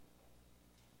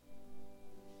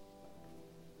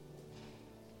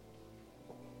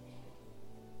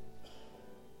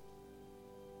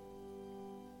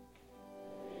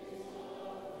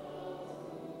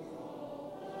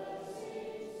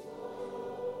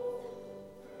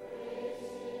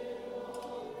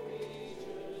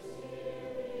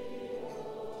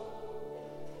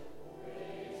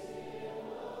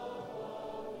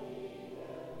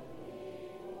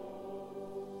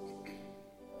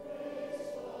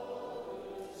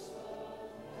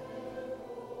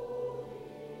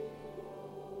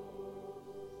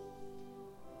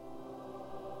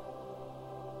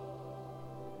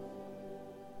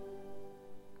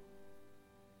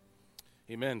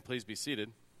Amen. Please be seated.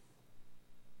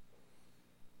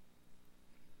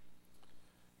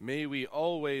 May we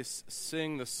always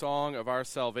sing the song of our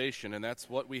salvation, and that's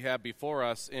what we have before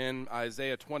us in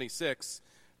Isaiah 26,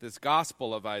 this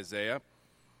Gospel of Isaiah.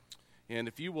 And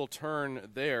if you will turn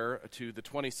there to the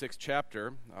 26th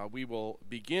chapter, we will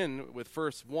begin with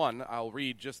verse 1. I'll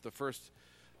read just the first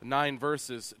 9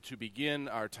 verses to begin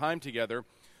our time together.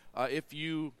 If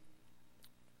you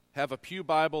have a Pew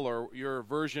Bible or your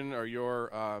version or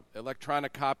your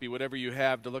electronic copy, whatever you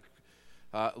have to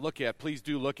look at, please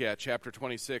do look at chapter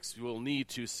 26. You will need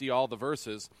to see all the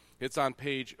verses. It's on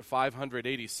page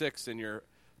 586 in your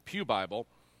Pew Bible.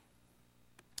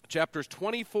 Chapters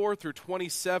 24 through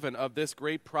 27 of this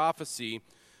great prophecy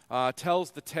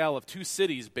tells the tale of 2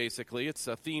 cities, basically. It's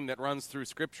a theme that runs through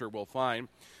Scripture, we'll find.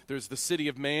 There's the city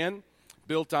of man,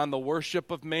 built on the worship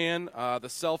of man, the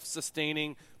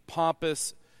self-sustaining,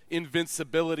 pompous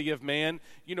invincibility of man.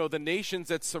 You know, the nations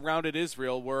that surrounded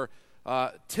Israel were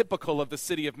typical of the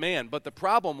city of man. But the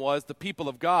problem was the people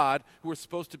of God, who were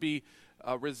supposed to be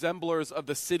resemblers of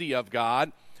the city of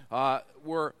God,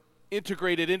 were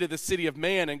integrated into the city of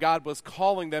man, and God was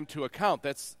calling them to account.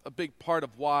 That's a big part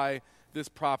of why this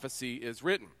prophecy is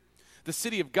written. The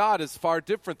city of God is far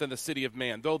different than the city of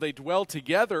man. Though they dwell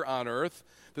together on earth,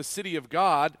 the city of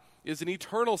God is an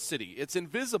eternal city. It's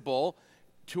invisible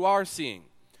to our seeing.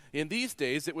 In these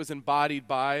days, it was embodied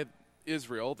by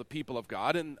Israel, the people of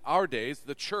God. In our days,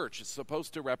 the church is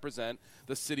supposed to represent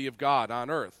the city of God on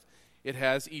earth. It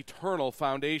has eternal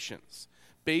foundations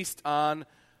based on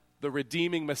the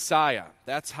redeeming Messiah.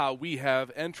 That's how we have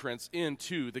entrance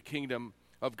into the kingdom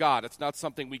of God. It's not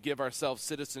something we give ourselves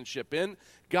citizenship in.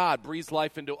 God breathes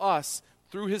life into us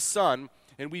through his Son,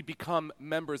 and we become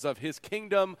members of his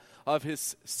kingdom, of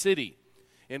his city.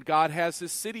 And God has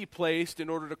his city placed in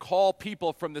order to call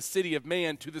people from the city of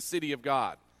man to the city of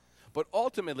God. But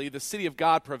ultimately, the city of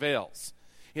God prevails.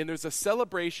 And there's a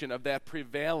celebration of that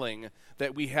prevailing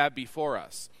that we have before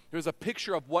us. There's a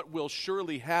picture of what will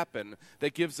surely happen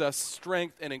that gives us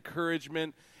strength and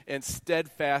encouragement and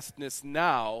steadfastness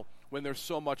now when there's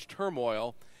so much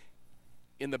turmoil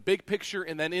in the big picture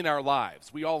and then in our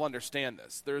lives. We all understand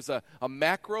this. There's a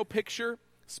macro picture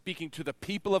speaking to the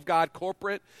people of God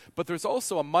corporate, but there's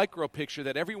also a micro picture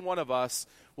that every one of us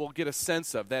will get a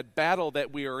sense of, that battle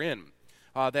that we are in.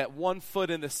 That one foot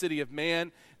in the city of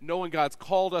man, knowing God's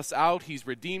called us out, he's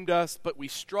redeemed us, but we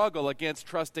struggle against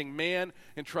trusting man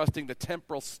and trusting the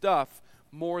temporal stuff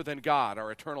more than God, our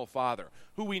eternal Father,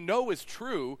 who we know is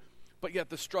true, but yet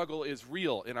the struggle is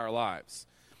real in our lives.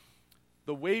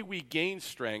 The way we gain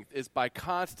strength is by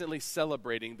constantly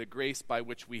celebrating the grace by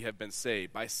which we have been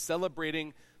saved. By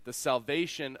celebrating the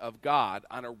salvation of God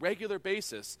on a regular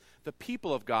basis, the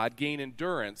people of God gain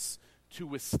endurance to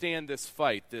withstand this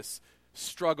fight, this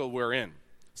struggle we're in.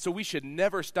 So we should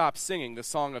never stop singing the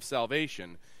song of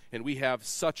salvation, and we have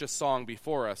such a song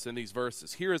before us in these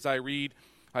verses. Here as I read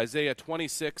Isaiah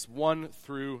 26, 1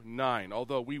 through 9,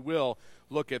 although we will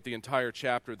look at the entire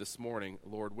chapter this morning,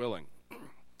 Lord willing.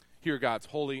 Hear God's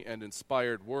holy and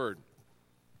inspired word.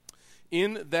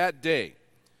 In that day,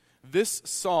 this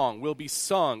song will be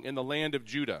sung in the land of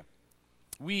Judah.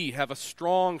 We have a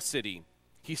strong city.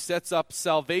 He sets up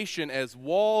salvation as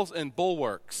walls and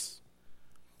bulwarks.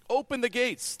 Open the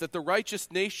gates that the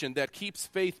righteous nation that keeps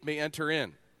faith may enter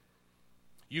in.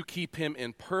 You keep him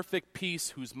in perfect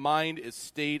peace whose mind is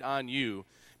stayed on you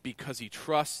because he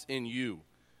trusts in you.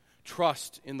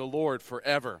 Trust in the Lord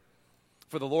forever.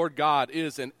 For the Lord God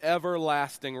is an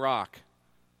everlasting rock.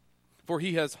 For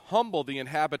he has humbled the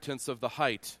inhabitants of the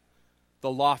height, the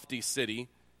lofty city.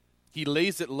 He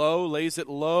lays it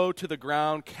low to the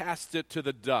ground, casts it to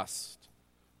the dust.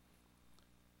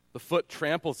 The foot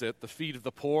tramples it, the feet of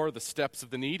the poor, the steps of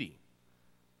the needy.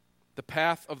 The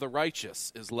path of the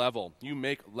righteous is level. You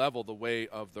make level the way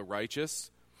of the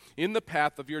righteous. In the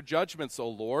path of your judgments, O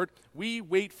Lord, we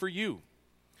wait for you.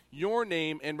 Your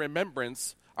name and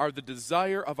remembrance are the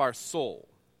desire of our soul.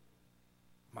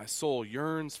 My soul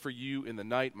yearns for you in the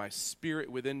night. My spirit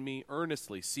within me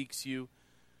earnestly seeks you.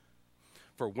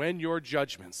 For when your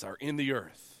judgments are in the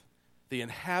earth, the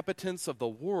inhabitants of the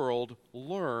world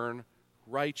learn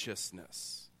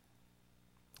righteousness.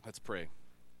 Let's pray.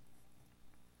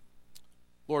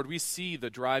 Lord, we see the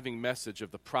driving message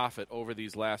of the prophet over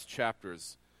these last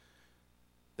chapters,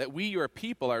 that we, your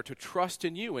people, are to trust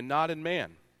in you and not in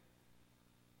man.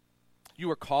 You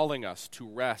are calling us to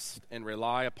rest and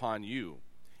rely upon you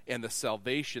and the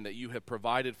salvation that you have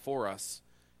provided for us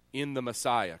in the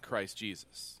Messiah, Christ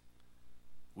Jesus.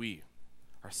 We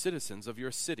are citizens of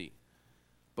your city,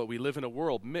 but we live in a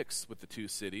world mixed with the two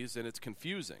cities, and it's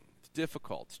confusing, it's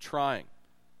difficult, it's trying.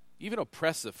 even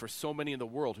oppressive for so many in the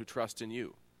world who trust in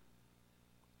you.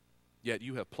 Yet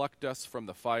you have plucked us from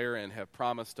the fire and have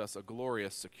promised us a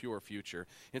glorious, secure future.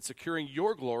 In securing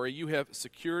your glory, you have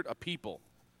secured a people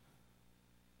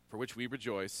for which we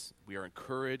rejoice. We are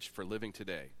encouraged for living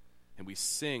today, and we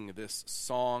sing this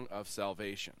song of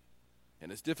salvation.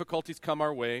 And as difficulties come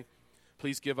our way,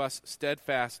 please give us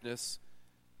steadfastness,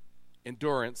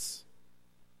 endurance,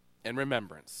 and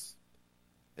remembrance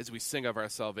as we sing of our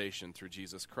salvation through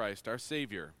Jesus Christ, our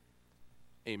Savior.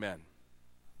 Amen.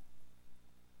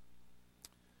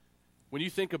 When you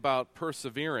think about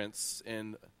perseverance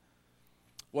and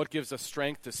what gives us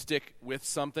strength to stick with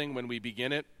something when we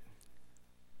begin it,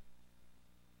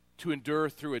 to endure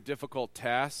through a difficult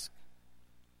task,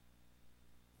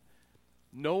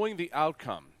 knowing the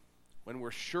outcome, when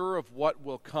we're sure of what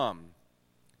will come,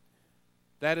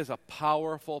 that is a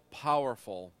powerful,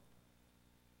 powerful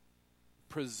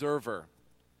preserver.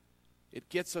 It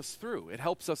gets us through. It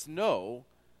helps us know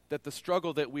that the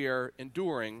struggle that we are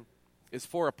enduring is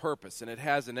for a purpose, and it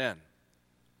has an end.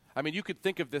 I mean, you could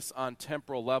think of this on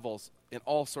temporal levels in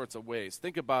all sorts of ways.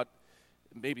 Think about,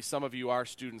 maybe some of you are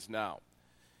students now,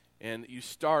 and you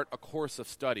start a course of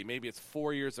study. Maybe it's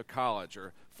 4 years of college,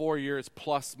 or 4 years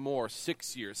plus more,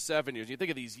 6 years, 7 years. You think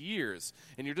of these years,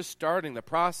 and you're just starting the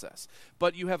process.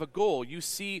 But you have a goal. You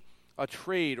see a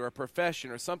trade or a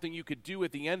profession or something you could do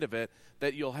at the end of it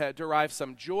that you'll derive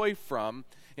some joy from,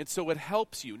 and so it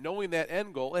helps you. Knowing that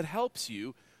end goal, it helps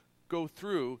you go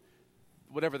through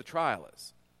whatever the trial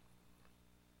is.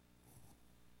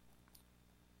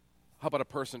 How about a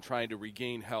person trying to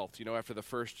regain health? You know, after the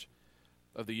first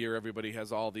of the year, everybody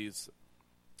has all these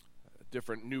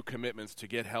different new commitments to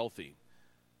get healthy.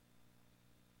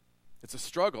 It's a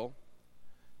struggle.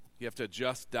 You have to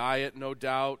adjust diet, no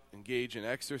doubt, engage in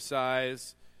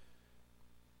exercise.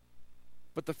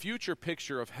 But the future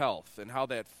picture of health and how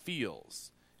that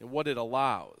feels and what it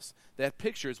allows, that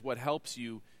picture is what helps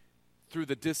you through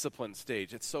the discipline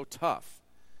stage. It's so tough.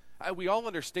 We all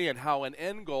understand how an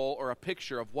end goal or a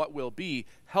picture of what will be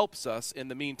helps us in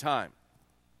the meantime.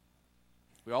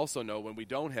 We also know when we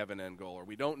don't have an end goal or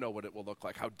we don't know what it will look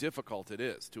like, how difficult it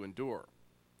is to endure.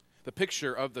 The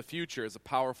picture of the future is a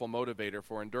powerful motivator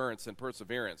for endurance and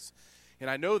perseverance. And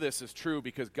I know this is true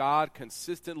because God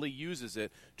consistently uses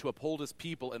it to uphold his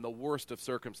people in the worst of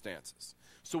circumstances.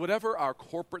 So whatever our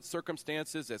corporate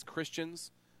circumstances as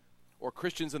Christians, or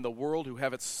Christians in the world who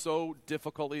have it so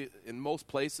difficultly in most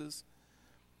places,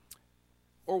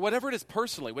 or whatever it is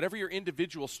personally, whatever your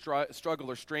individual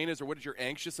struggle or strain is, or what you're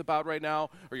anxious about right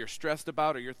now, or you're stressed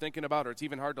about, or you're thinking about, or it's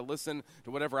even hard to listen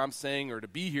to whatever I'm saying, or to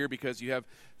be here because you have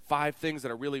 5 things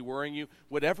that are really worrying you,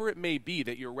 whatever it may be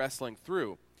that you're wrestling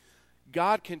through,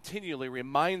 God continually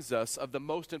reminds us of the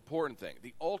most important thing,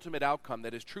 the ultimate outcome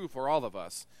that is true for all of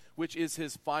us, which is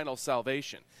his final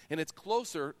salvation. And it's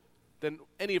closer than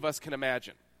any of us can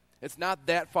imagine. It's not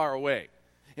that far away.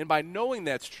 And by knowing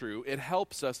that's true, it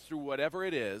helps us through whatever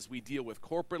it is we deal with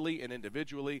corporately and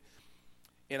individually.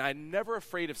 And I'm never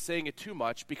afraid of saying it too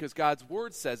much because God's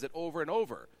word says it over and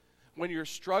over. When you're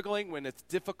struggling, when it's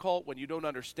difficult, when you don't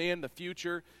understand the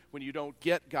future, when you don't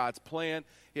get God's plan,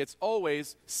 it's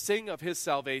always sing of his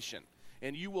salvation.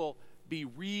 And you will be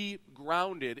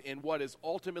re-grounded in what is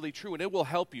ultimately true, and it will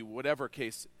help you whatever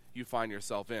case you find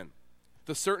yourself in.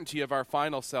 The certainty of our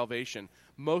final salvation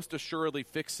most assuredly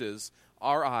fixes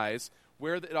our eyes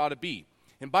where it ought to be.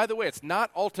 And by the way, it's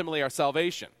not ultimately our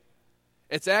salvation.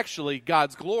 It's actually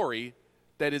God's glory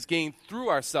that is gained through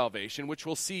our salvation, which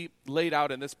we'll see laid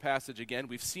out in this passage again.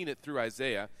 We've seen it through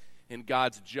Isaiah in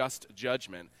God's just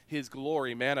judgment, his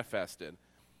glory manifested.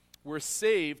 We're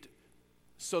saved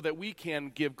so that we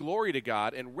can give glory to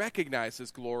God and recognize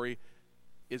his glory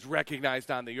is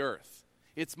recognized on the earth.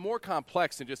 It's more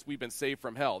complex than just we've been saved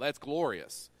from hell. That's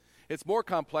glorious. It's more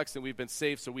complex than we've been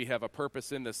saved so we have a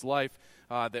purpose in this life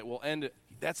that will end.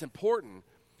 That's important,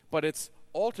 but it's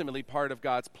ultimately part of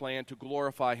God's plan to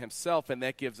glorify himself, and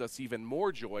that gives us even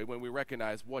more joy when we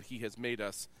recognize what he has made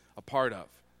us a part of.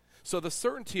 So the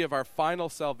certainty of our final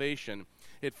salvation,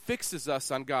 it fixes us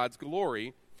on God's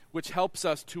glory, which helps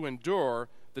us to endure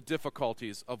the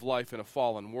difficulties of life in a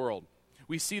fallen world.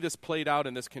 We see this played out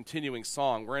in this continuing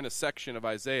song. We're in a section of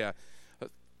Isaiah.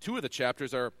 2 of the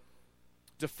chapters are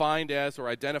defined as or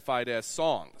identified as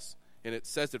songs, and it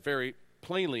says it very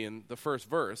plainly in the first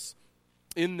verse.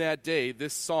 In that day,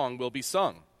 this song will be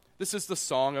sung. This is the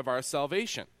song of our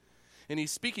salvation. And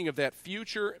he's speaking of that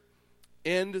future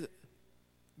end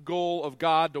goal of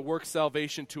God to work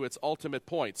salvation to its ultimate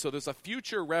point. So there's a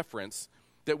future reference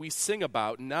that we sing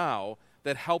about now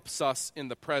that helps us in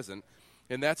the present.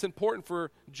 And that's important for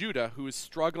Judah, who is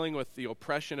struggling with the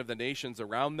oppression of the nations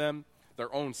around them,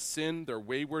 their own sin, their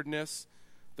waywardness,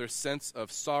 their sense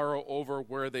of sorrow over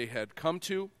where they had come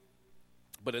to.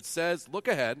 But it says, look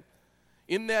ahead,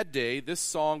 in that day this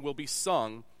song will be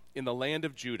sung in the land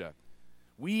of Judah.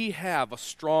 We have a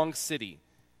strong city.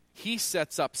 He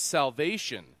sets up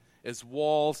salvation as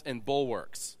walls and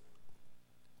bulwarks.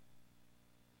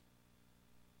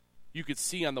 You could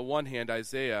see on the one hand,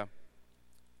 Isaiah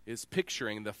is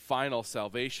picturing the final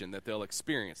salvation that they'll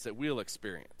experience, that we'll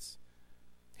experience.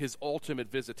 His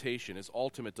ultimate visitation, his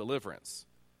ultimate deliverance.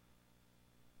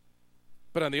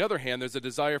 But on the other hand, there's a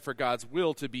desire for God's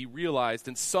will to be realized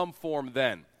in some form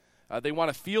then. They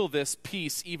want to feel this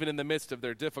peace even in the midst of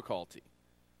their difficulty.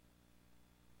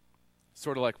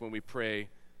 Sort of like when we pray,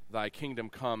 thy kingdom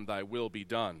come, thy will be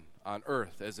done, on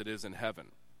earth as it is in heaven.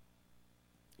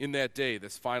 In that day,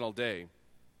 this final day, it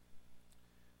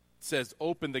says,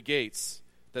 open the gates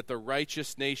that the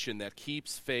righteous nation that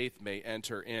keeps faith may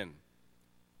enter in.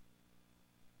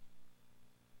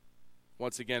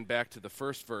 Once again, back to the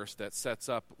first verse that sets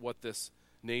up what this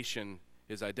nation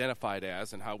is identified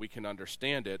as and how we can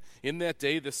understand it. In that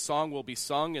day, this song will be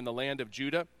sung in the land of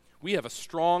Judah. We have a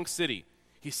strong city.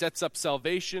 He sets up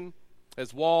salvation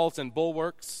as walls and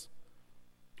bulwarks.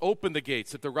 Open the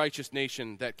gates that the righteous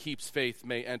nation that keeps faith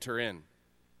may enter in.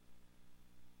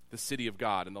 The city of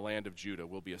God in the land of Judah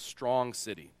will be a strong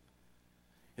city.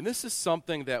 And this is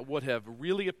something that would have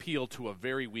really appealed to a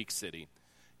very weak city.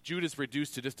 Judah is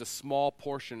reduced to just a small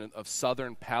portion of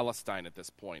southern Palestine at this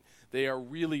point. They are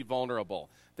really vulnerable.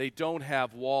 They don't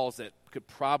have walls that could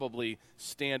probably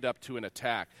stand up to an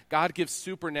attack. God gives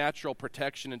supernatural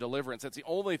protection and deliverance. That's the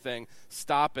only thing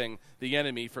stopping the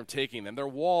enemy from taking them. Their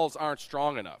walls aren't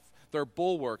strong enough. They're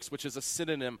bulwarks, which is a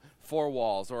synonym for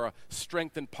walls or a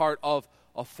strengthened part of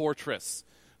a fortress.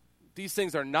 These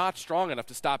things are not strong enough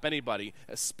to stop anybody,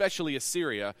 especially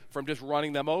Assyria, from just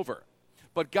running them over.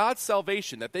 But God's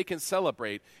salvation that they can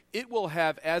celebrate, it will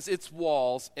have as its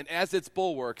walls and as its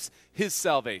bulwarks his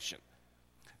salvation.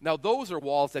 Now, those are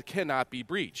walls that cannot be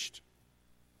breached.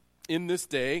 In this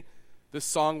day, this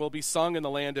song will be sung in the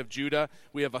land of Judah.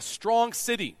 We have a strong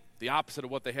city, the opposite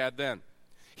of what they had then.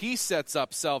 He sets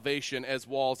up salvation as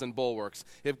walls and bulwarks.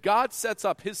 If God sets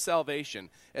up his salvation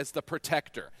as the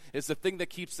protector, as the thing that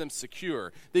keeps them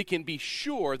secure, they can be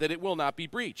sure that it will not be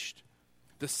breached.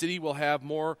 The city will have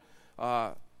more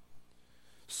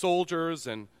soldiers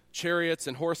and chariots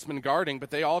and horsemen guarding,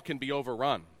 but they all can be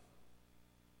overrun.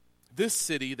 This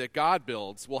city that God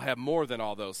builds will have more than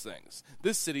all those things.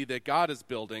 This city that God is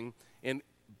building and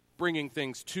bringing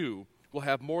things to will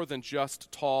have more than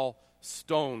just tall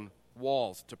stone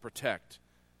walls to protect,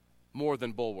 more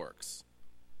than bulwarks.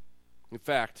 In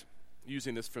fact,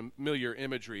 using this familiar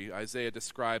imagery, Isaiah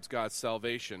describes God's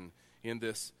salvation in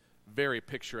this very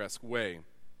picturesque way.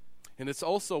 And it's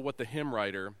also what the hymn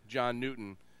writer, John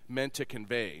Newton, meant to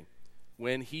convey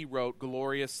when he wrote,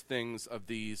 glorious things of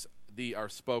thee are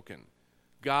spoken.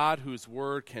 God, whose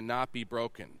word cannot be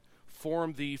broken,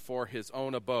 formed thee for his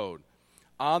own abode.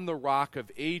 On the rock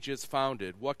of ages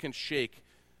founded, what can shake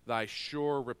thy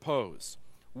sure repose?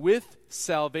 With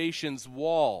salvation's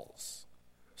walls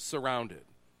surrounded,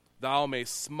 thou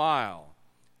mayst smile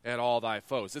at all thy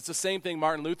foes. It's the same thing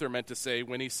Martin Luther meant to say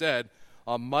when he said,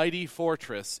 a mighty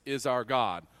fortress is our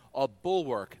God, a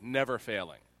bulwark never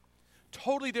failing.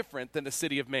 Totally different than the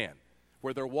city of man,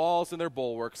 where their walls and their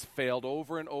bulwarks failed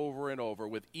over and over and over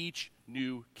with each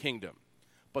new kingdom.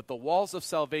 But the walls of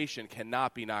salvation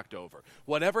cannot be knocked over.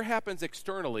 Whatever happens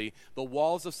externally, the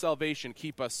walls of salvation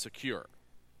keep us secure.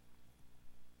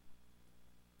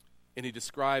 And he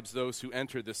describes those who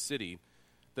enter this city,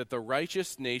 that the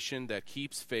righteous nation that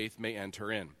keeps faith may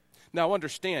enter in. Now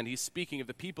understand, he's speaking of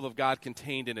the people of God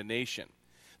contained in a nation.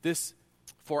 This,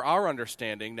 for our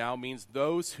understanding, now means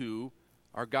those who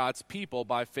are God's people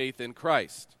by faith in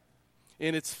Christ.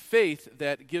 And it's faith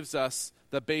that gives us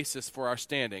the basis for our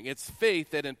standing. It's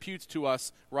faith that imputes to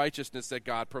us righteousness that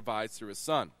God provides through his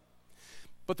Son.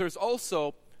 But there's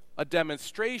also a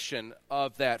demonstration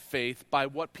of that faith by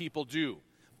what people do,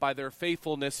 by their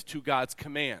faithfulness to God's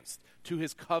commands, to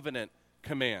his covenant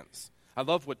commands. I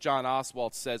love what John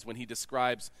Oswalt says when he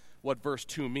describes what verse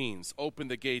 2 means. Open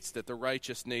the gates that the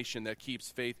righteous nation that keeps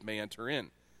faith may enter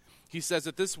in. He says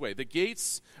it this way, the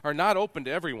gates are not open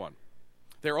to everyone.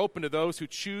 They're open to those who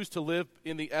choose to live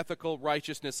in the ethical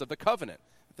righteousness of the covenant.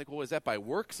 I think, well, is that by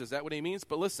works? Is that what he means?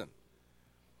 But listen,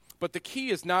 but the key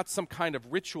is not some kind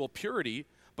of ritual purity,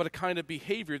 but a kind of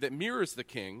behavior that mirrors the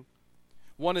king.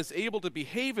 One is able to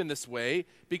behave in this way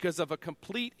because of a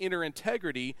complete inner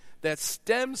integrity that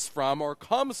stems from or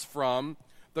comes from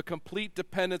the complete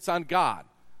dependence on God,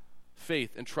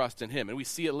 faith and trust in him. And we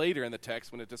see it later in the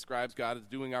text when it describes God as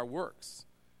doing our works.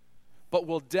 But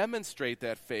we'll demonstrate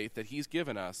that faith that he's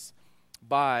given us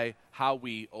by how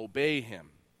we obey him.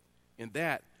 And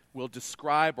that will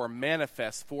describe or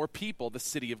manifest for people the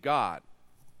city of God.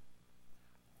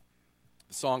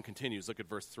 The song continues. Look at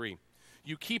verse 3.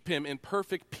 You keep him in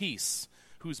perfect peace,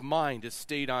 whose mind is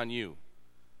stayed on you,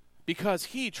 because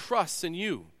he trusts in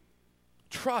you.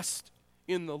 Trust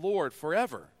in the Lord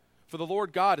forever, for the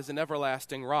Lord God is an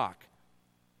everlasting rock.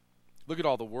 Look at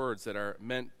all the words that are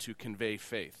meant to convey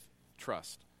faith,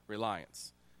 trust,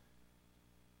 reliance.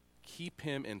 Keep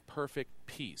him in perfect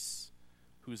peace,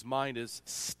 whose mind is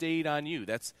stayed on you.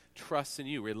 That's trusts in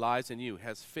you, relies in you,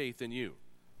 has faith in you.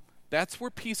 That's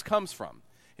where peace comes from,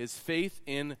 is faith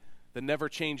in the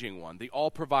never-changing one, the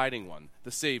all-providing one,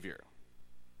 the Savior.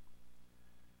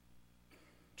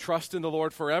 Trust in the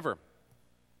Lord forever.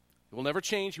 He will never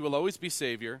change. He will always be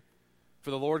Savior,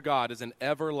 for the Lord God is an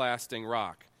everlasting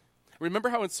rock. Remember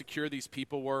how insecure these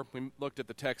people were? We looked at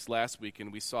the text last week,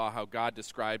 and we saw how God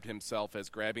described himself as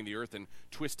grabbing the earth and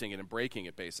twisting it and breaking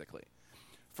it, basically.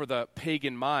 For the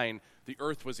pagan mind, the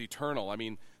earth was eternal. I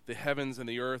mean, the heavens and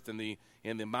the earth and the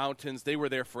mountains, they were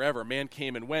there forever. Man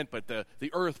came and went, but the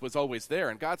earth was always there.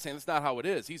 And God's saying that's not how it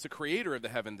is. He's the creator of the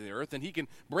heaven and the earth, and he can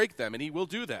break them, and he will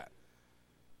do that.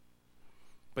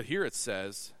 But here it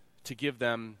says to give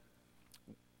them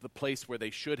the place where they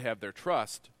should have their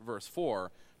trust, verse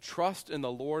 4, trust in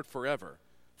the Lord forever,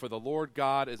 for the Lord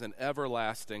God is an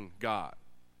everlasting God,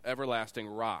 everlasting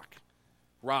rock.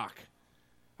 Rock.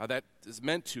 That is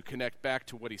meant to connect back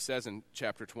to what he says in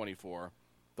chapter 24.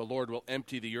 The Lord will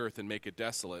empty the earth and make it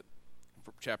desolate.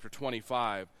 For chapter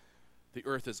 25, the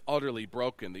earth is utterly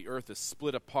broken. The earth is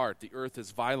split apart. The earth is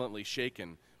violently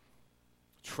shaken.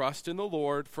 Trust in the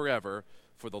Lord forever,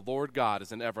 for the Lord God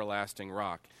is an everlasting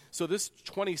rock. So this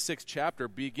 26th chapter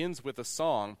begins with a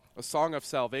song of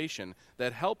salvation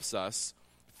that helps us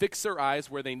fix our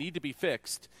eyes where they need to be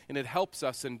fixed, and it helps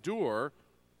us endure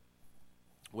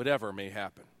whatever may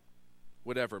happen,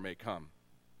 whatever may come.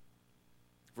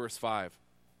 Verse 5,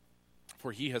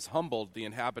 for he has humbled the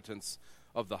inhabitants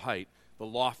of the height, the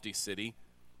lofty city.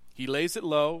 He lays it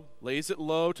low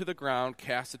to the ground,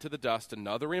 casts it to the dust.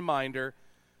 Another reminder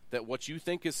that what you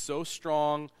think is so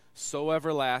strong, so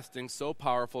everlasting, so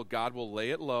powerful, God will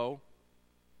lay it low.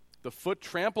 The foot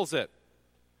tramples it.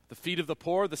 The feet of the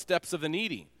poor, the steps of the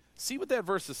needy. See what that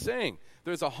verse is saying.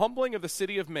 There's a humbling of the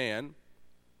city of man,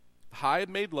 high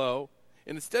and made low,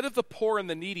 and instead of the poor and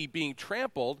the needy being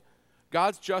trampled,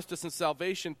 God's justice and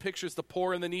salvation pictures the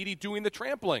poor and the needy doing the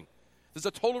trampling. There's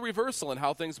a total reversal in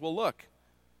how things will look.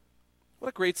 What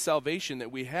a great salvation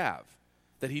that we have,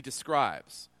 that he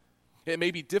describes. It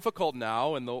may be difficult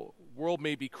now, and the world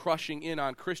may be crushing in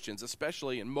on Christians,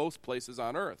 especially in most places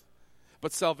on earth.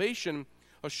 But salvation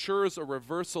assures a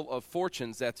reversal of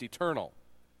fortunes that's eternal.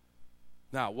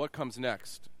 Now, what comes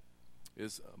next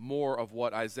is more of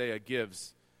what Isaiah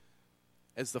gives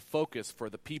as the focus for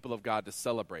the people of God to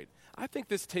celebrate. I think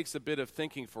this takes a bit of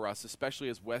thinking for us, especially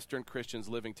as Western Christians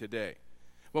living today.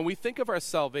 When we think of our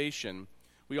salvation,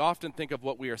 we often think of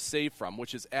what we are saved from,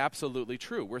 which is absolutely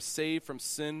true. We're saved from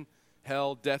sin,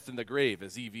 hell, death, and the grave,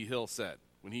 as E.V. Hill said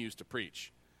when he used to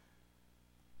preach.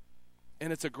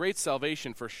 And it's a great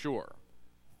salvation for sure.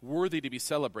 Worthy to be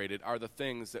celebrated are the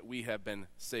things that we have been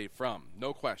saved from,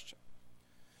 no question.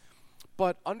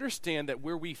 But understand that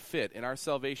where we fit and our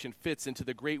salvation fits into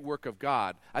the great work of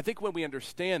God, I think when we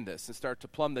understand this and start to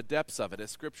plumb the depths of it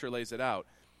as Scripture lays it out,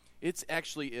 it's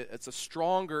a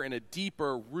stronger and a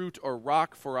deeper root or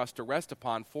rock for us to rest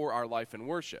upon for our life and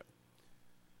worship.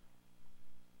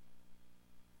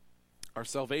 Our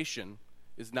salvation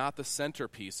is not the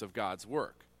centerpiece of God's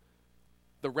work.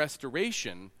 The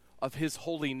restoration of his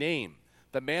holy name,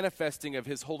 the manifesting of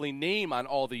his holy name on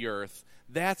all the earth,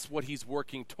 that's what he's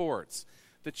working towards.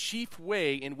 The chief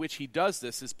way in which he does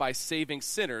this is by saving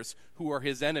sinners who are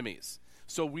his enemies.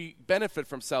 So we benefit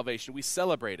from salvation. We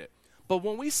celebrate it. But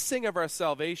when we sing of our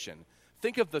salvation,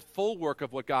 think of the full work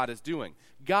of what God is doing.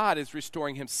 God is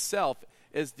restoring himself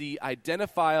as the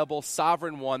identifiable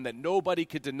sovereign one that nobody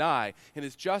could deny, and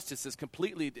his justice is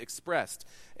completely expressed.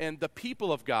 And the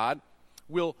people of God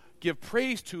will give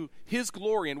praise to his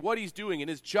glory and what he's doing and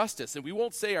his justice. And we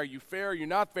won't say, are you fair, are you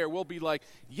not fair? We'll be like,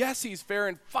 yes, he's fair,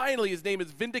 and finally his name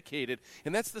is vindicated.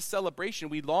 And that's the celebration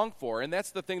we long for, and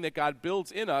that's the thing that God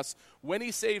builds in us when he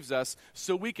saves us,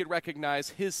 so we could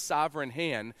recognize his sovereign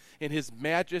hand and his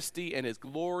majesty and his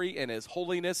glory and his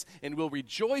holiness, and we'll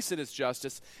rejoice in his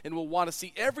justice, and we'll want to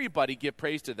see everybody give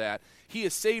praise to that. He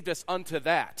has saved us unto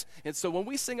that. And so when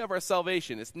we sing of our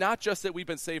salvation, it's not just that we've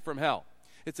been saved from hell.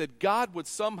 It's that God would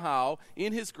somehow,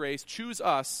 in his grace, choose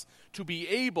us to be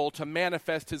able to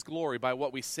manifest his glory by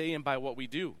what we say and by what we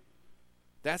do.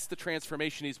 That's the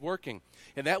transformation he's working.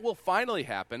 And that will finally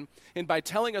happen. And by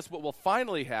telling us what will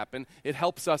finally happen, it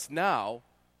helps us now,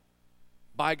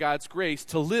 by God's grace,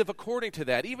 to live according to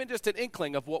that, even just an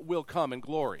inkling of what will come in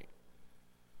glory.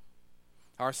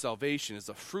 Our salvation is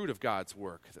a fruit of God's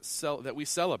work that we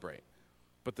celebrate.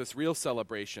 But this real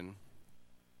celebration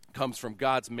comes from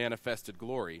God's manifested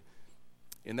glory.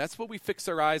 And that's what we fix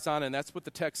our eyes on, and that's what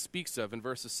the text speaks of in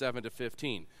verses 7 to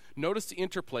 15. Notice the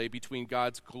interplay between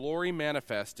God's glory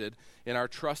manifested and our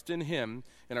trust in him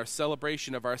and our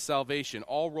celebration of our salvation,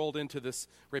 all rolled into this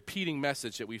repeating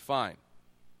message that we find.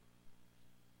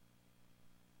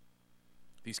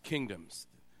 These kingdoms,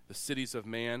 the cities of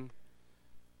man,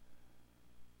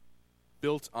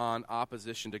 built on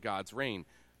opposition to God's reign,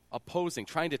 opposing,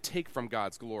 trying to take from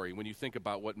God's glory when you think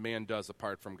about what man does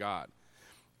apart from God.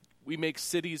 We make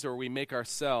cities or we make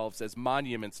ourselves as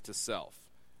monuments to self.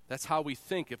 That's how we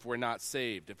think if we're not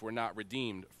saved, if we're not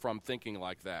redeemed from thinking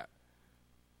like that.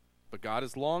 But God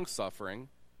is long-suffering,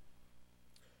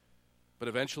 but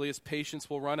eventually his patience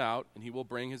will run out and he will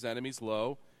bring his enemies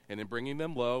low, and in bringing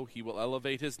them low, he will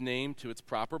elevate his name to its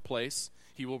proper place.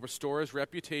 He will restore his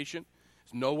reputation.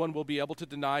 No one will be able to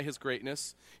deny his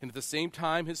greatness, and at the same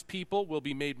time his people will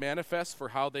be made manifest for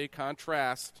how they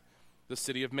contrast the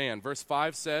city of man. Verse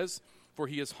 5 says, "For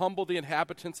he has humbled the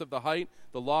inhabitants of the height,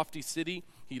 the lofty city.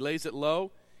 He lays it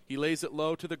low. He lays it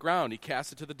low to the ground. He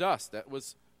casts it to the dust." That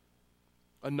was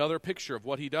another picture of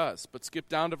what he does. But skip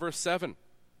down to verse 7.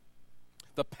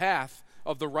 "The path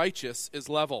of the righteous is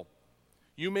level.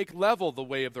 You make level the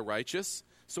way of the righteous."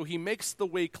 So he makes the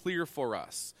way clear for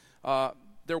us.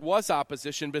 There was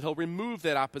opposition, but he'll remove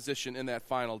that opposition in that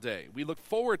final day. We look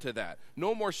forward to that.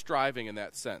 No more striving in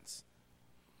that sense.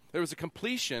 There was a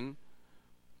completion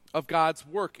of God's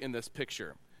work in this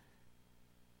picture.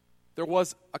 There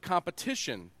was a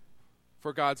competition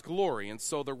for God's glory, and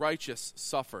so the righteous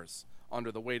suffers under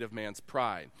the weight of man's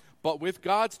pride. But with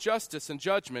God's justice and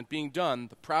judgment being done,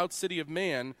 the proud city of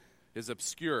man is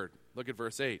obscured. Look at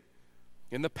verse 8.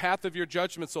 "In the path of your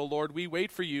judgments, O Lord, we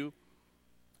wait for you.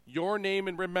 Your name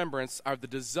and remembrance are the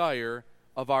desire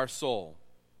of our soul."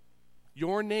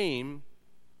 Your name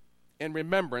and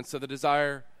remembrance are the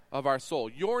desire of our soul.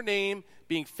 Your name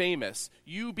being famous,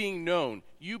 you being known,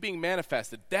 you being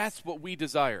manifested, that's what we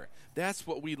desire. That's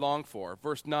what we long for.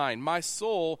 Verse 9, "My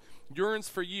soul yearns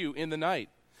for you in the night.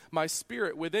 My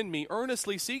spirit within me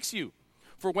earnestly seeks you.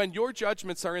 For when your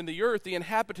judgments are in the earth, the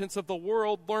inhabitants of the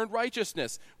world learn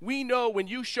righteousness." We know when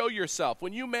you show yourself,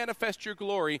 when you manifest your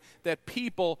glory, that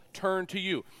people turn to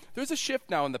you. There's a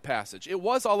shift now in the passage. It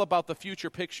was all about the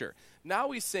future picture. Now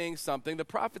he's saying something, the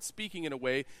prophet's speaking in a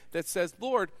way that says,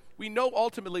 "Lord, we know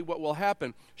ultimately what will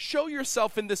happen. Show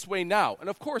yourself in this way now." And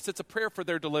of course, it's a prayer for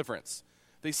their deliverance.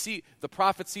 The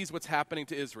prophet sees what's happening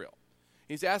to Israel.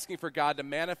 He's asking for God to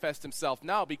manifest himself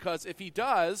now, because if he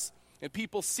does, and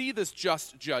people see this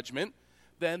just judgment,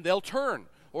 then they'll turn,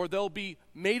 or they'll be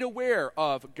made aware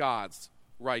of God's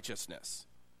righteousness.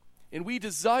 And we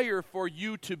desire for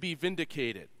you to be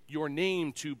vindicated, your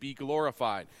name to be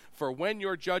glorified. For when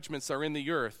your judgments are in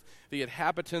the earth, the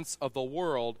inhabitants of the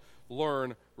world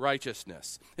learn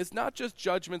righteousness. It's not just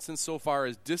judgments insofar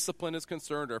as discipline is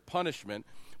concerned or punishment,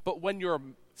 but when your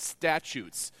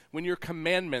statutes, when your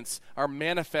commandments are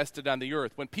manifested on the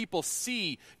earth, when people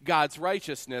see God's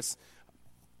righteousness,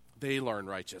 they learn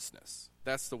righteousness.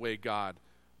 That's the way God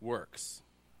works.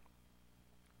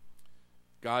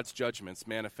 God's judgments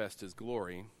manifest his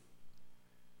glory.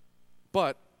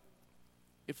 But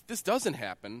if this doesn't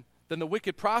happen, then the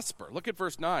wicked prosper. Look at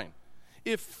verse 9.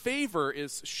 "If favor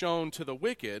is shown to the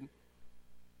wicked,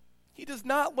 he does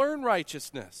not learn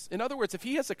righteousness." In other words, if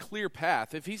he has a clear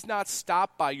path, if he's not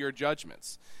stopped by your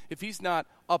judgments, if he's not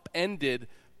upended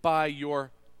by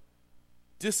your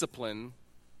discipline,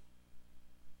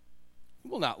 he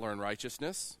will not learn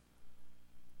righteousness.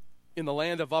 "In the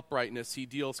land of uprightness he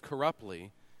deals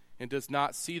corruptly and does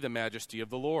not see the majesty of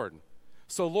the Lord."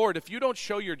 So, Lord, if you don't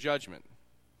show your judgment,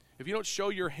 if you don't show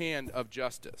your hand of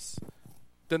justice,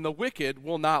 then the wicked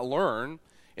will not learn,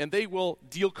 and they will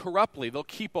deal corruptly. They'll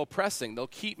keep oppressing. They'll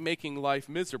keep making life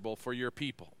miserable for your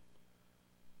people.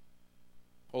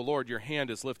 "Oh, Lord, your hand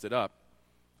is lifted up,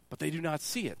 but they do not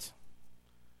see it.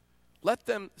 Let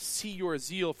them see your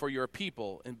zeal for your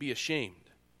people and be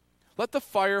ashamed. Let the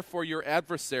fire for your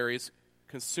adversaries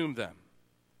consume them."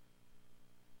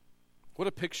 What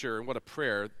a picture and what a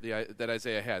prayer that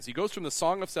Isaiah has. He goes from the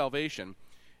song of salvation,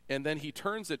 and then he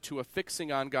turns it to a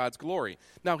fixing on God's glory.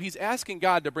 Now, he's asking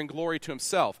God to bring glory to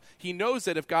himself. He knows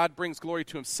that if God brings glory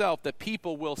to himself, that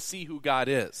people will see who God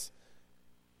is.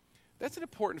 That's an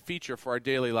important feature for our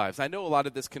daily lives. I know a lot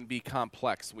of this can be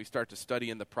complex when we start to study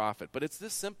in the prophet, but it's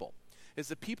this simple, is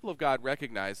the people of God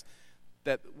recognize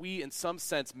that we, in some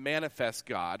sense, manifest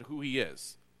God, who he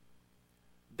is.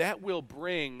 That will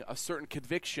bring a certain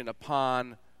conviction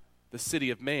upon the city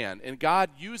of man. And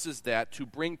God uses that to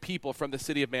bring people from the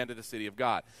city of man to the city of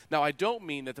God. Now, I don't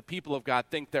mean that the people of God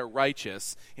think they're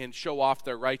righteous and show off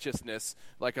their righteousness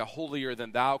like a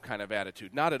holier-than-thou kind of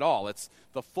attitude. Not at all. It's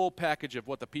the full package of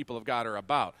what the people of God are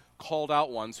about. Called out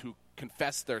ones who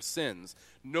confess their sins,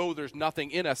 know there's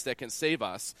nothing in us that can save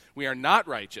us. We are not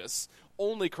righteous.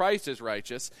 Only Christ is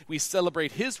righteous. We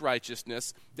celebrate his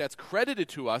righteousness that's credited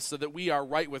to us so that we are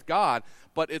right with God,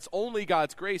 but it's only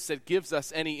God's grace that gives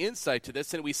us any insight to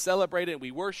this, and we celebrate it, and we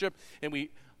worship, and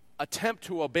we attempt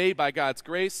to obey by God's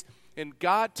grace, and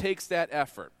God takes that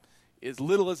effort, as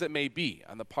little as it may be,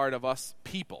 on the part of us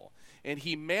people, and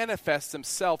he manifests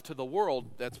himself to the world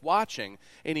that's watching,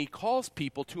 and he calls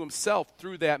people to himself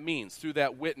through that means, through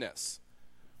that witness.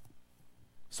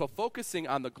 So focusing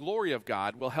on the glory of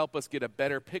God will help us get a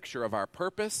better picture of our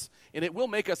purpose, and it will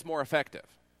make us more effective.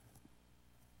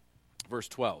 Verse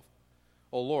 12,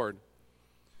 O Lord,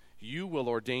 you will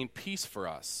ordain peace for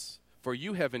us, for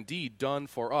you have indeed done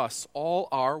for us all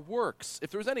our works.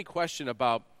 If there was any question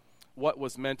about what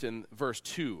was meant in verse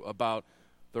 2 about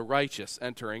the righteous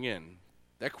entering in,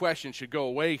 that question should go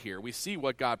away here. We see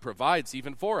what God provides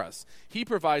even for us. He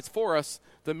provides for us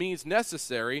the means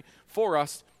necessary for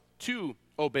us to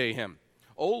obey him.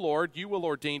 O Lord, you will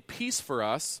ordain peace for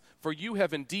us, for you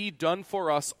have indeed done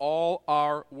for us all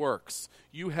our works.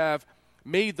 You have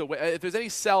made the way. If there's any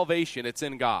salvation, it's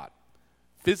in God.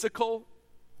 Physical,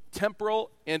 temporal,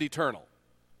 and eternal.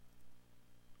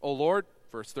 O Lord,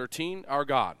 verse 13, our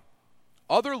God.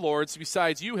 Other lords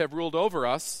besides you have ruled over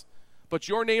us, but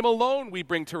your name alone we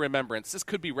bring to remembrance. This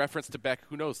could be reference to back,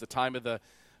 who knows, the time of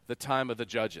the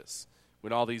judges,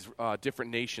 when all these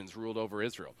different nations ruled over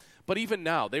Israel. But even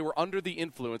now, they were under the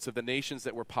influence of the nations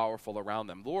that were powerful around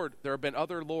them. Lord, there have been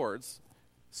other lords,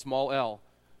 small l,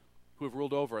 who have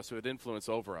ruled over us, who had influence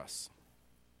over us.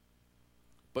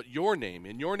 But your name,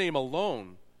 in your name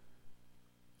alone,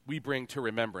 we bring to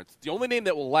remembrance. The only name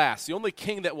that will last, the only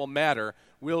king that will matter,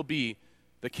 will be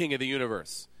the King of the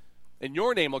universe. And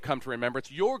your name will come to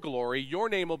remembrance. Your glory, your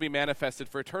name will be manifested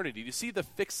for eternity. Do you see the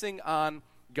fixing on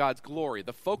God's glory?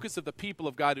 The focus of the people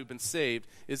of God who've been saved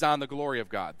is on the glory of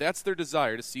God. That's their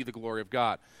desire, to see the glory of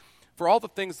God. For all the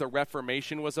things the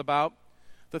Reformation was about,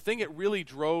 the thing that really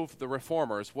drove the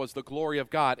reformers was the glory of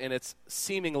God and its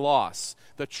seeming loss.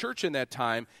 The church in that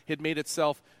time had made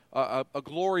itself a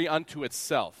glory unto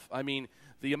itself. I mean,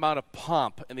 the amount of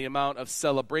pomp and the amount of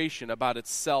celebration about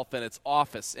itself and its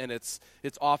office and its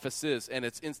offices and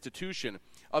its institution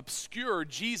obscured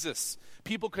Jesus.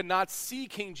 People could not see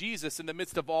King Jesus in the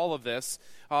midst of all of this.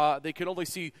 They could only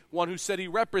see one who said he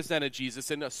represented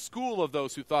Jesus and a school of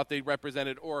those who thought they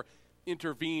represented or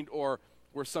intervened or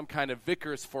were some kind of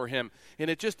vicars for him. And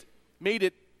it just made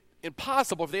it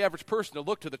impossible for the average person to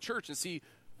look to the church and see,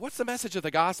 what's the message of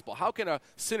the gospel? How can a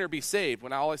sinner be saved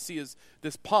when all I see is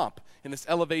this pomp and this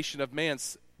elevation of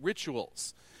man's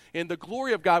rituals? And the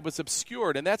glory of God was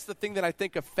obscured, and that's the thing that I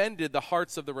think offended the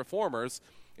hearts of the reformers.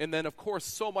 And then, of course,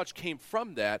 so much came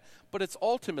from that. But it's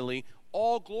ultimately,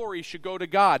 all glory should go to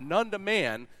God, none to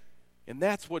man. And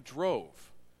that's what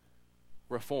drove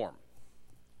reform,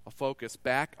 a focus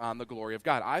back on the glory of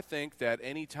God. I think that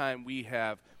anytime we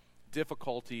have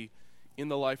difficulty in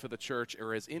the life of the church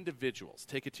or as individuals,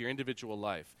 take it to your individual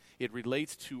life, it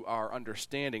relates to our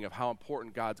understanding of how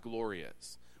important God's glory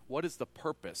is. What is the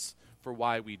purpose for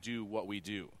why we do what we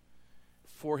do?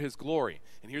 For his glory.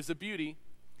 And here's the beauty.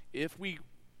 If we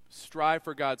strive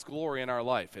for God's glory in our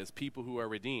life as people who are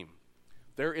redeemed,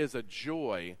 there is a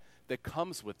joy that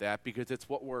comes with that because it's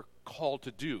what we're called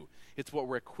to do. It's what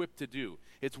we're equipped to do.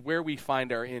 It's where we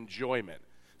find our enjoyment.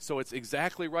 So it's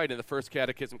exactly right in the first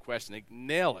catechism question. They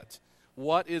nail it.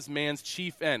 What is man's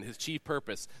chief end, his chief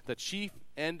purpose? The chief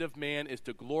end of man is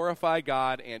to glorify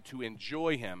God and to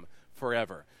enjoy him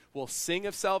forever. We'll sing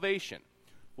of salvation.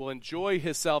 We'll enjoy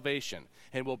his salvation,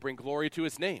 and we'll bring glory to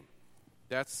his name.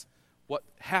 That's what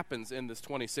happens in this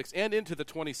 26th and into the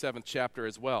 27th chapter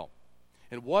as well.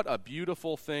 And what a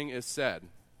beautiful thing is said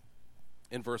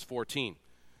in verse 14.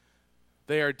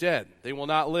 They are dead. They will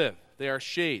not live. They are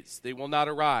shades. They will not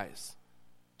arise.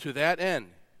 To that end,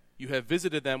 you have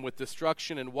visited them with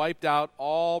destruction and wiped out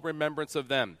all remembrance of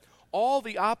them. All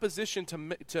the opposition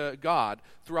to God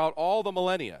throughout all the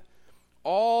millennia,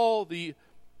 all the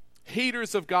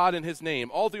haters of God and his name,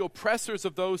 all the oppressors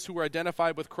of those who are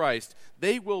identified with Christ,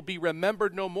 they will be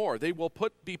remembered no more. They will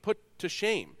be put to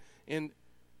shame and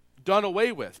done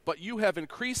away with. But you have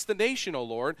increased the nation, O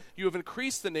Lord. You have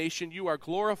increased the nation. You are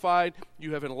glorified.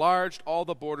 You have enlarged all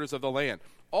the borders of the land.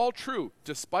 All true,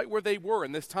 despite where they were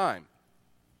in this time.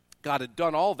 God had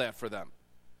done all that for them.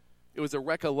 It was a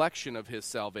recollection of his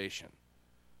salvation.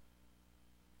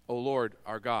 O Lord,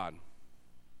 our God,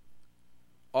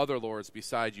 other lords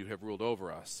beside you have ruled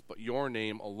over us, but your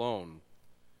name alone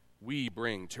we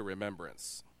bring to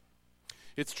remembrance.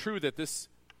 It's true that this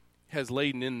has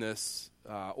laden in this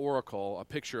oracle a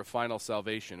picture of final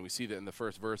salvation. We see that in the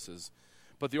first verses.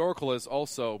 But the oracle is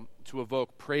also to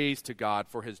evoke praise to God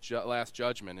for his last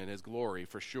judgment and his glory,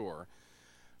 for sure.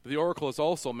 But the oracle is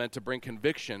also meant to bring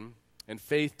conviction and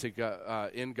faith to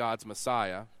in God's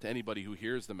Messiah to anybody who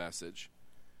hears the message.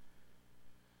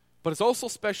 But it's also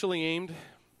specially aimed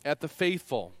at the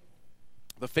faithful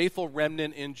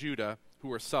remnant in Judah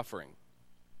who are suffering.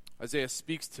 Isaiah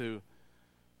speaks to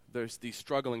these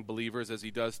struggling believers, as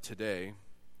he does today,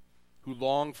 who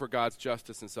long for God's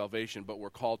justice and salvation, but were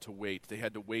called to wait. They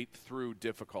had to wait through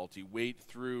difficulty, wait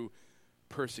through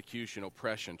persecution,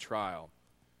 oppression, trial.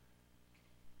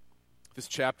 This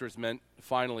chapter is meant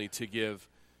finally to give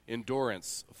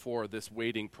endurance for this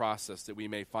waiting process that we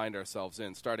may find ourselves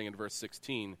in. Starting in verse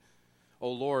 16, O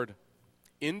Lord,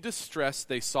 in distress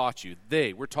they sought you.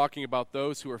 We're talking about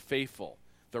those who are faithful,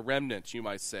 the remnant, you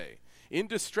might say. In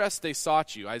distress they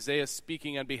sought you. Isaiah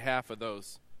speaking on behalf of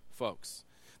those folks.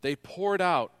 They poured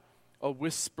out a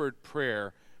whispered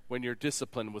prayer when your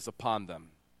discipline was upon them.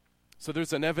 So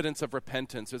there's an evidence of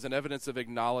repentance. There's an evidence of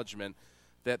acknowledgement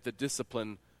that the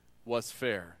discipline was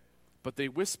fair. But they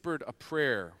whispered a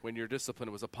prayer when your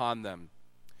discipline was upon them.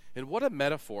 And what a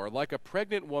metaphor, like a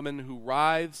pregnant woman who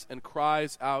writhes and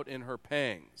cries out in her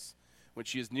pangs when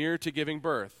she is near to giving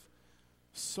birth,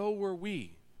 so were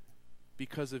we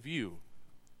because of you,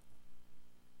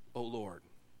 O Lord.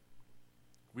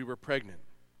 We were pregnant.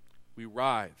 We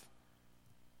writhe,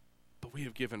 but we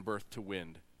have given birth to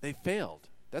wind. They failed.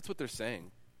 That's what they're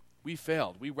saying. We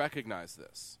failed. We recognize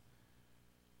this.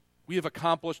 We have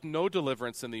accomplished no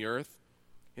deliverance in the earth,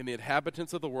 and the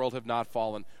inhabitants of the world have not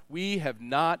fallen. We have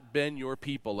not been your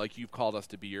people like you've called us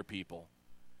to be your people.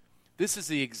 This is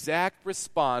the exact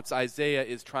response Isaiah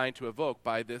is trying to evoke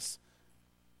by this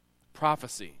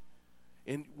prophecy.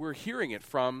 And we're hearing it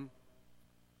from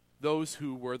those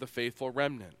who were the faithful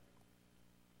remnant.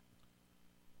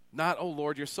 Not, oh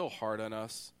Lord, you're so hard on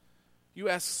us. You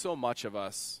ask so much of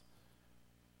us.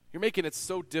 You're making it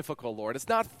so difficult, Lord. It's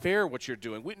not fair what you're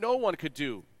doing. No one could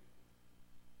do.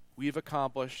 We've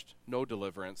accomplished no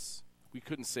deliverance. We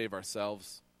couldn't save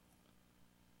ourselves.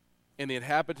 And the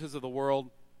inhabitants of the world,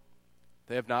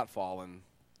 they have not fallen.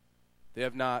 They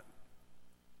have not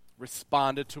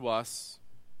responded to us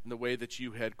in the way that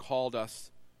you had called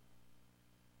us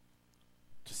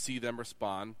to see them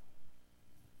respond.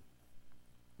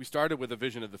 We started with a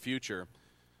vision of the future.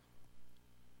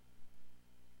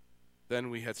 Then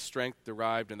we had strength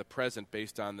derived in the present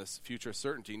based on this future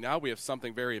certainty. Now we have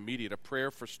something very immediate, a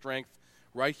prayer for strength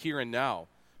right here and now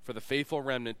for the faithful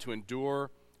remnant to endure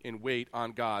and wait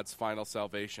on God's final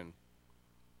salvation.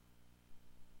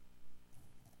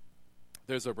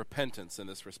 There's a repentance in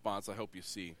this response, I hope you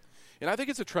see. And I think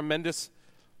it's a tremendous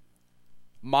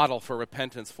model for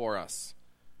repentance for us,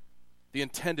 the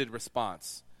intended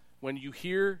response. When you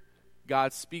hear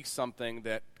God speak something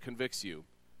that convicts you,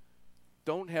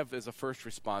 don't have as a first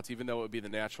response, even though it would be the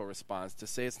natural response, to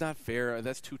say it's not fair, or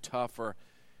that's too tough, or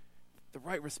the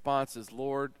right response is,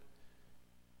 Lord,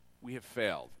 we have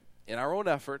failed. In our own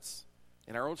efforts,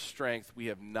 in our own strength, we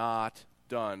have not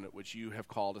done what you have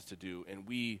called us to do, and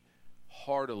we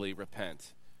heartily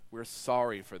repent. We're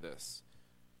sorry for this.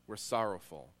 We're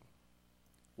sorrowful.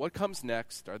 What comes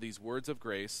next are these words of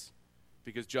grace,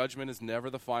 because judgment is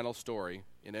never the final story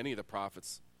in any of the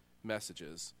prophets'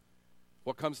 messages.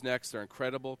 What comes next are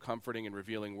incredible, comforting, and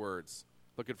revealing words.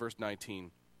 Look at verse 19,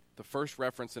 the first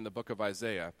reference in the book of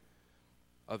Isaiah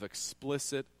of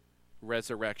explicit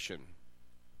resurrection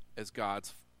as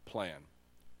God's plan.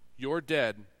 Your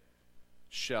dead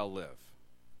shall live.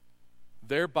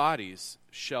 Their bodies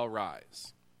shall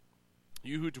rise.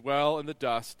 You who dwell in the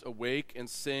dust, awake and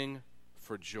sing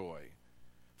for joy.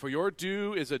 For your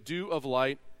dew is a dew of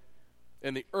light,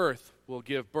 and the earth will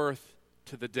give birth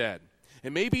to the dead.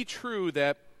 It may be true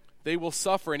that they will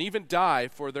suffer and even die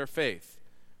for their faith.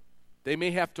 They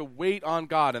may have to wait on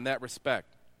God in that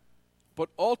respect. But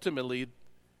ultimately,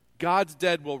 God's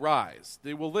dead will rise.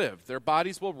 They will live. Their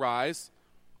bodies will rise.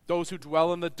 Those who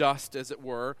dwell in the dust, as it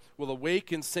were, will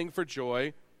awake and sing for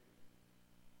joy.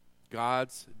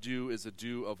 God's dew is a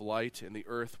dew of light, and the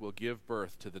earth will give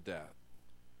birth to the dead.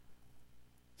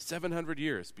 700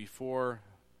 years before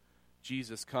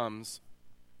Jesus comes,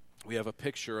 we have a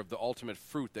picture of the ultimate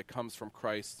fruit that comes from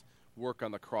Christ's work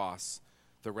on the cross,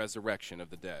 the resurrection of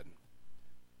the dead.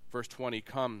 Verse 20,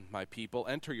 "Come, my people,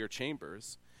 enter your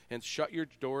chambers, and shut your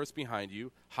doors behind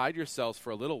you. Hide yourselves for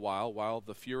a little while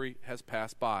the fury has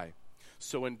passed by.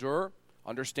 So endure,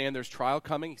 understand there's trial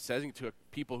coming." He's saying to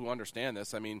people who understand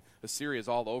this, Assyria is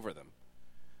all over them.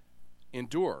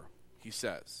 Endure, he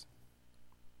says.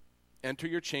 Enter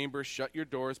your chambers, shut your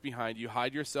doors behind you,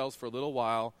 hide yourselves for a little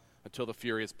while until the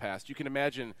fury has passed. You can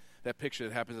imagine that picture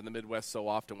that happens in the Midwest so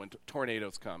often when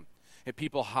tornadoes come. And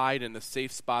people hide in the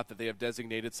safe spot that they have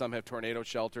designated. Some have tornado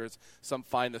shelters. Some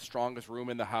find the strongest room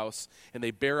in the house. And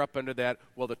they bear up under that.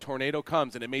 Well, the tornado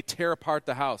comes, and it may tear apart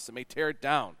the house. It may tear it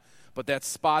down. But that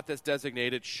spot that's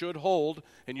designated should hold,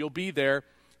 and you'll be there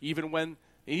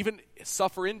even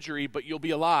suffer injury, but you'll be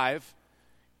alive.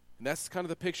 And that's kind of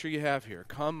the picture you have here.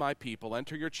 "Come, my people,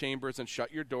 enter your chambers and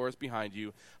shut your doors behind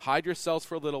you. Hide yourselves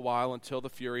for a little while until the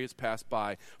fury has passed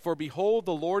by. For behold,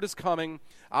 the Lord is coming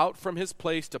out from his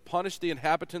place to punish the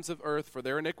inhabitants of earth for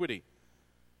their iniquity.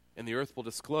 And the earth will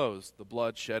disclose the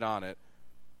blood shed on it,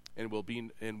 and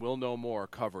will no more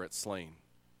cover it slain."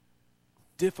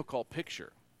 Difficult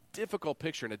picture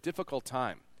in a difficult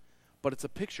time. But it's a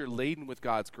picture laden with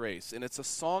God's grace, and it's a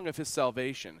song of his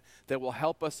salvation that will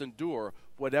help us endure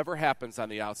whatever happens on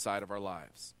the outside of our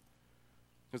lives.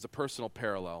 There's a personal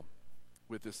parallel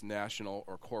with this national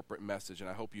or corporate message, and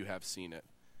I hope you have seen it.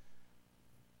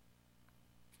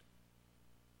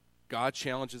 God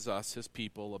challenges us, his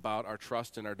people, about our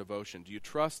trust and our devotion. Do you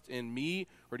trust in me,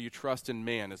 or do you trust in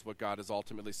man, is what God is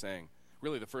ultimately saying.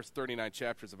 Really, the first 39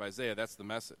 chapters of Isaiah, that's the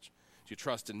message. Do you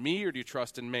trust in me, or do you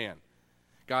trust in man?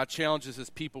 God challenges his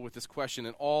people with this question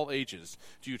in all ages.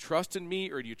 Do you trust in me,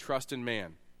 or do you trust in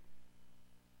man?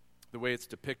 The way it's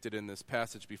depicted in this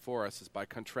passage before us is by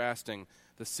contrasting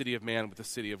the city of man with the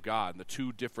city of God, and the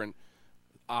two different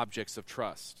objects of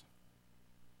trust.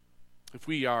 If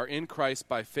we are in Christ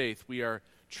by faith, we are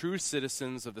true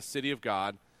citizens of the city of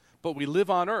God, but we live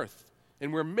on earth,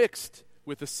 and we're mixed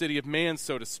with the city of man,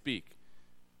 so to speak.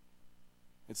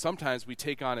 And sometimes we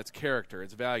take on its character,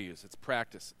 its values, its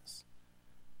practices.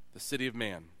 The city of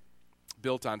man,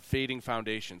 built on fading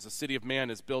foundations. The city of man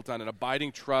is built on an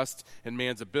abiding trust in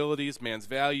man's abilities, man's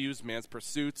values, man's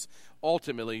pursuits,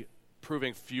 ultimately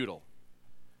proving futile.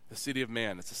 The city of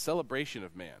man, it's a celebration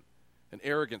of man, an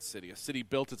arrogant city, a city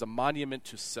built as a monument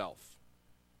to self.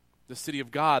 The city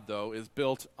of God, though, is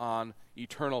built on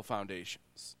eternal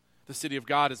foundations. The city of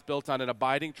God is built on an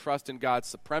abiding trust in God's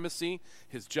supremacy,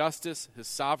 his justice, his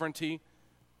sovereignty,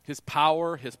 his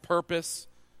power, his purpose,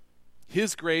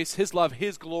 his grace, his love,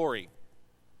 his glory.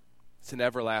 It's an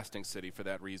everlasting city for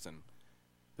that reason.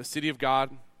 The city of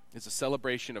God is a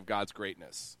celebration of God's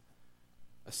greatness,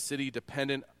 a city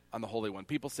dependent on the Holy One.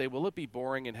 People say, will it be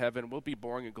boring in heaven? Will it be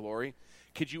boring in glory?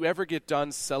 Could you ever get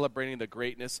done celebrating the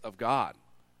greatness of God?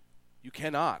 You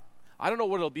cannot. I don't know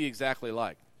what it'll be exactly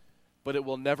like, but it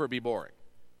will never be boring.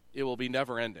 It will be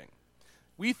never ending.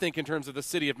 We think in terms of the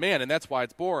city of man, and that's why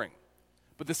it's boring.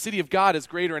 But the city of God is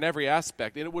greater in every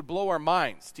aspect, and it would blow our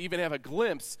minds to even have a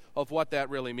glimpse of what that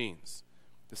really means.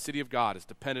 The city of God is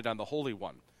dependent on the Holy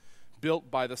One, built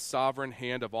by the sovereign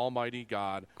hand of Almighty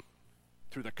God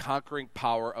through the conquering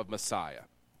power of Messiah,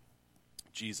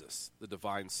 Jesus, the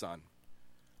divine Son.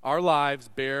 Our lives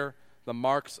bear the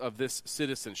marks of this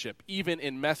citizenship, even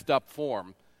in messed up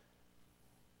form.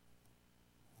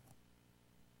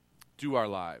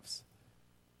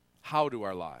 How do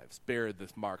our lives bear the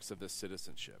marks of this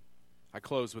citizenship? I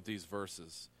close with these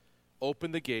verses.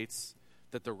 Open the gates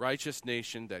that the righteous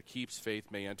nation that keeps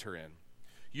faith may enter in.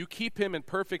 You keep him in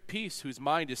perfect peace whose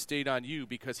mind is stayed on you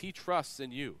because he trusts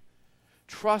in you.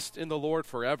 Trust in the Lord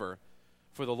forever,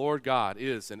 for the Lord God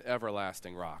is an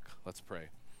everlasting rock. Let's pray.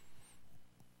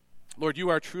 Lord, you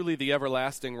are truly the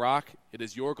everlasting rock. It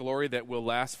is your glory that will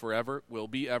last forever, will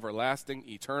be everlasting,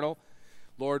 eternal.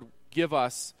 Lord, give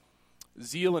us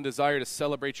zeal and desire to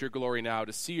celebrate your glory now,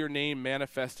 to see your name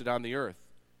manifested on the earth.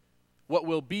 What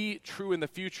will be true in the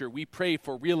future, we pray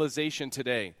for realization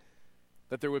today,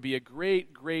 that there would be a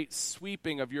great, great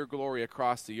sweeping of your glory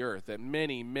across the earth, that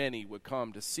many, many would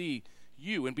come to see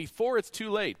you. And before it's too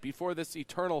late, before this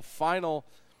eternal, final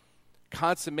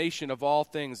consummation of all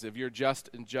things of your just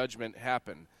and judgment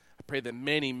happen, I pray that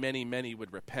many, many, many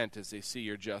would repent as they see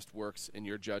your just works and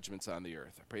your judgments on the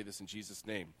earth. I pray this in Jesus'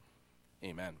 name.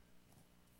 Amen.